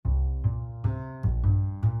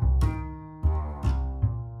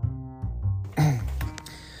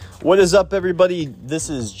What is up, everybody? This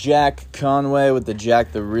is Jack Conway with the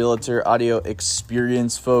Jack the Realtor audio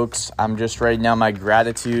experience, folks. I'm just writing down my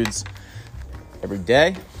gratitudes every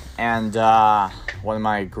day. And one of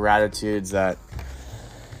my gratitudes that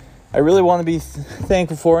I really want to be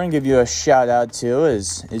thankful for and give you a shout out to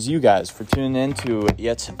is you guys for tuning in to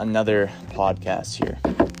yet another podcast here.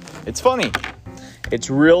 It's funny.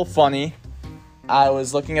 It's real funny. I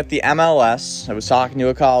was looking at the MLS. I was talking to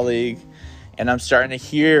a colleague. And I'm starting to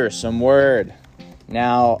hear some word.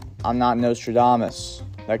 Now, I'm not Nostradamus.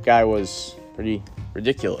 That guy was pretty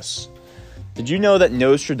ridiculous. Did you know that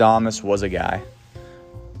Nostradamus was a guy?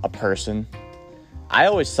 A person? I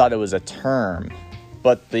always thought it was a term.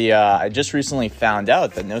 But I just recently found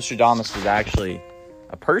out that Nostradamus was actually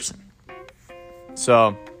a person.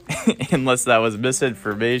 So, unless that was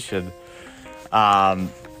misinformation,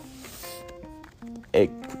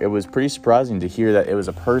 it was pretty surprising to hear that it was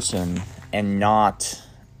a person and not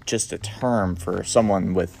just a term for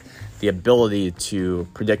someone with the ability to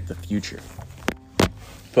predict the future.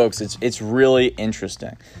 Folks, it's really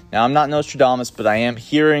interesting. Now, I'm not Nostradamus, but I am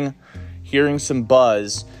hearing some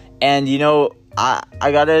buzz. And, you know, I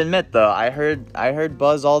gotta admit, though, I heard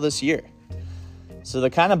buzz all this year. So the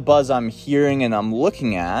kind of buzz I'm hearing and I'm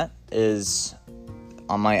looking at is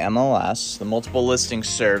on my MLS, the multiple listing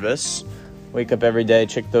service. Wake up every day,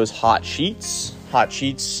 check those hot sheets.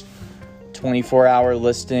 24-hour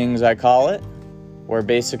listings, I call it, where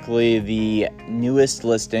basically the newest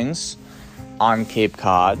listings on Cape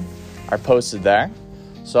Cod are posted there.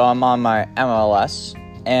 So I'm on my MLS,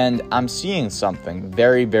 and I'm seeing something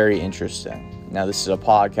very, very interesting. Now, this is a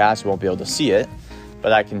podcast. You won't be able to see it,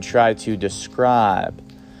 but I can try to describe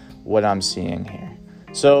what I'm seeing here.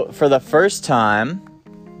 So for the first time,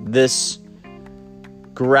 this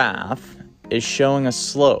graph is showing a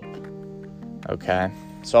slope, okay?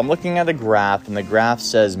 So I'm looking at a graph, and the graph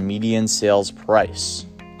says median sales price.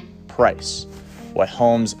 What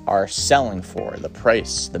homes are selling for, the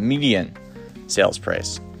price, the median sales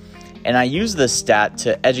price. And I use this stat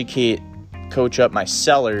to educate, coach up my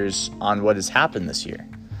sellers on what has happened this year.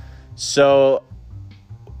 So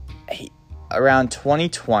around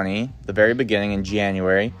 2020, the very beginning in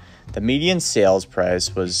January, the median sales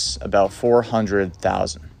price was about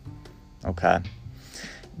 $400,000. Okay.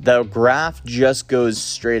 The graph just goes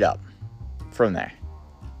straight up from there.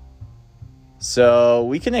 So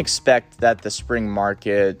we can expect that the spring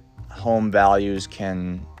market home values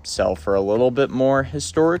can sell for a little bit more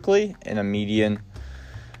historically in a median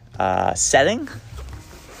setting.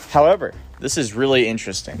 However, this is really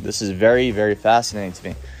interesting. This is very, very fascinating to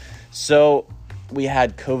me. So we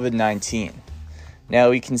had COVID-19. Now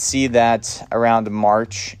we can see that around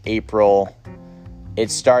March, April, it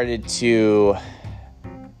started to...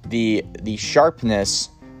 The sharpness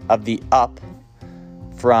of the up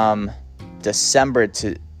from December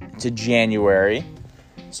to January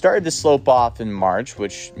started to slope off in March,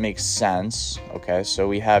 which makes sense. Okay, so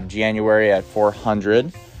we have January at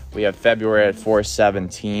 400, we have February at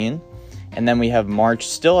 417, and then we have March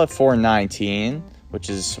still at 419, which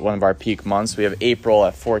is one of our peak months. We have April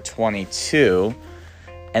at 422,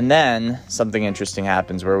 and then something interesting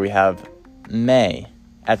happens where we have May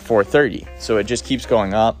at 430. So it just keeps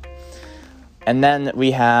going up. And then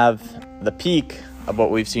we have the peak of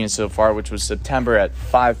what we've seen so far, which was September at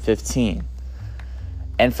 515.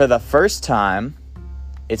 And for the first time,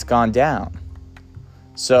 it's gone down.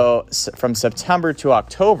 So from September to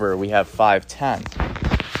October, we have 510.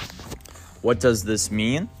 What does this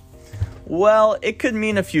mean? Well, it could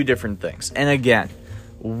mean a few different things. And again,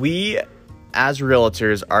 we as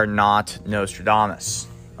realtors are not Nostradamus.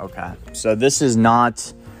 Okay, so this is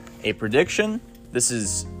not a prediction. This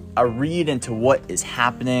is a read into what is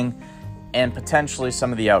happening and potentially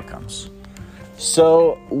some of the outcomes.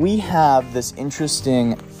 So we have this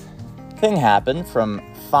interesting thing happen from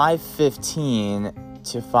 515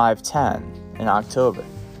 to 510 in October.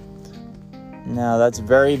 Now that's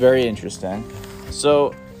very, very interesting.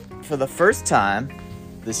 So for the first time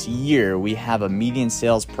this year, we have a median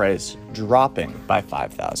sales price dropping by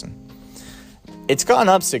 $5,000. It's gone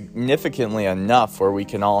up significantly enough where we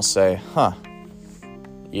can all say, I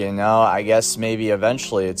guess maybe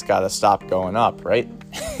eventually it's got to stop going up, right?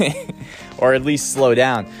 Or at least slow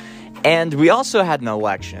down. And we also had an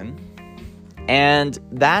election, and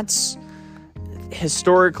that's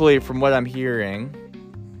historically, from what I'm hearing,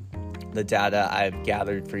 the data I've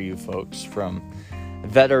gathered for you folks from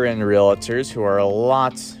veteran realtors who are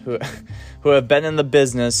who have been in the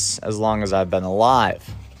business as long as I've been alive.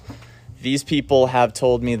 These people have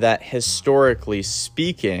told me that historically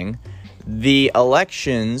speaking, the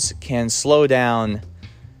elections can slow down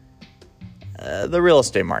the real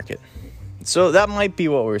estate market. So that might be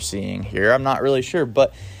what we're seeing here. I'm not really sure,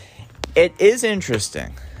 but it is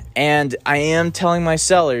interesting. And I am telling my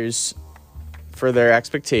sellers, for their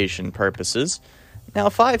expectation purposes, now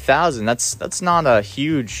 5,000, that's not a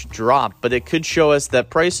huge drop, but it could show us that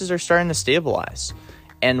prices are starting to stabilize.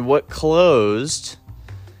 And what closed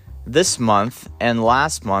this month and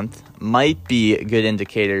last month might be good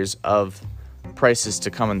indicators of prices to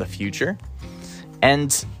come in the future.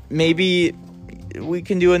 And maybe we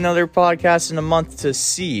can do another podcast in a month to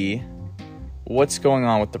see what's going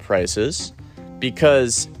on with the prices,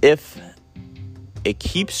 because if it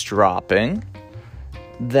keeps dropping,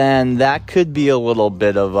 then that could be a little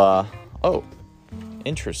bit of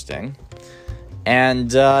interesting.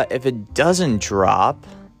 And if it doesn't drop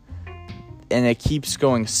and it keeps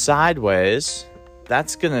going sideways,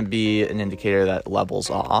 that's going to be an indicator that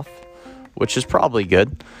levels off, which is probably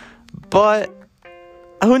good. But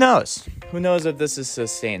who knows? Who knows if this is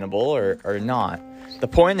sustainable or not? The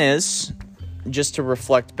point is, just to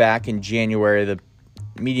reflect back in January, the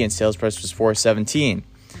median sales price was $417.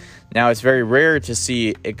 Now, it's very rare to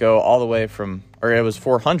see it go all the way from, or it was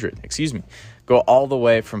 400, go all the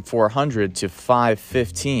way from 400 to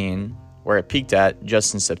 515, where it peaked at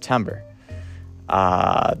just in September.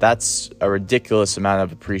 That's a ridiculous amount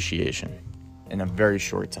of appreciation in a very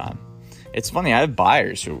short time. It's funny, I have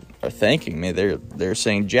buyers who are thanking me. They're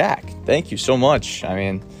saying, Jack, thank you so much. I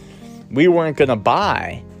mean, we weren't going to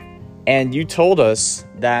buy, and you told us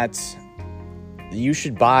that you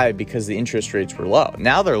should buy because the interest rates were low.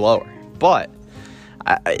 Now they're lower, but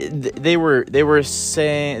they were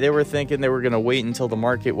thinking they were going to wait until the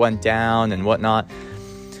market went down and whatnot.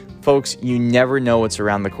 Folks, you never know what's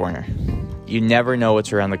around the corner. You never know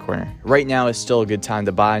what's around the corner. Right now is still a good time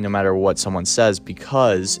to buy, no matter what someone says,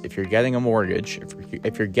 because if you're getting a mortgage,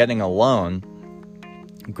 if you're getting a loan,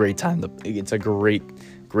 it's a great time to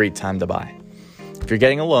buy. If you're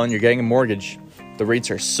getting a loan, you're getting a mortgage, the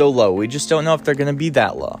rates are so low. We just don't know if they're going to be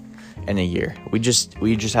that low in a year. We just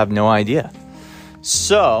have no idea.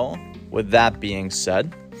 So, with that being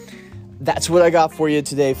said, that's what I got for you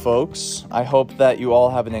today, folks. I hope that you all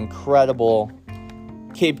have an incredible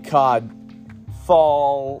Cape Cod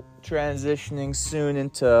fall, transitioning soon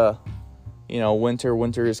into, winter.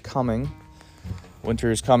 Winter is coming.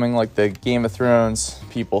 Winter is coming, like the Game of Thrones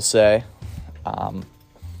people say.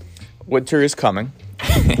 Winter is coming.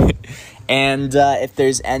 And if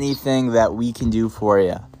there's anything that we can do for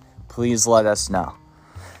you, please let us know.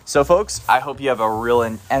 So, folks, I hope you have a real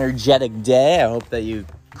and energetic day. I hope that you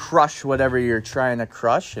crush whatever you're trying to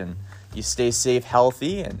crush and you stay safe,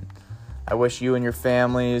 healthy, and I wish you and your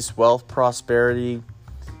families wealth, prosperity,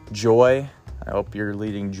 joy. I hope you're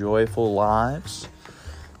leading joyful lives.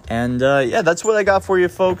 And, that's what I got for you,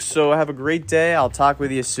 folks. So have a great day. I'll talk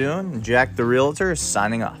with you soon. Jack the Realtor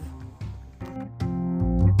signing off.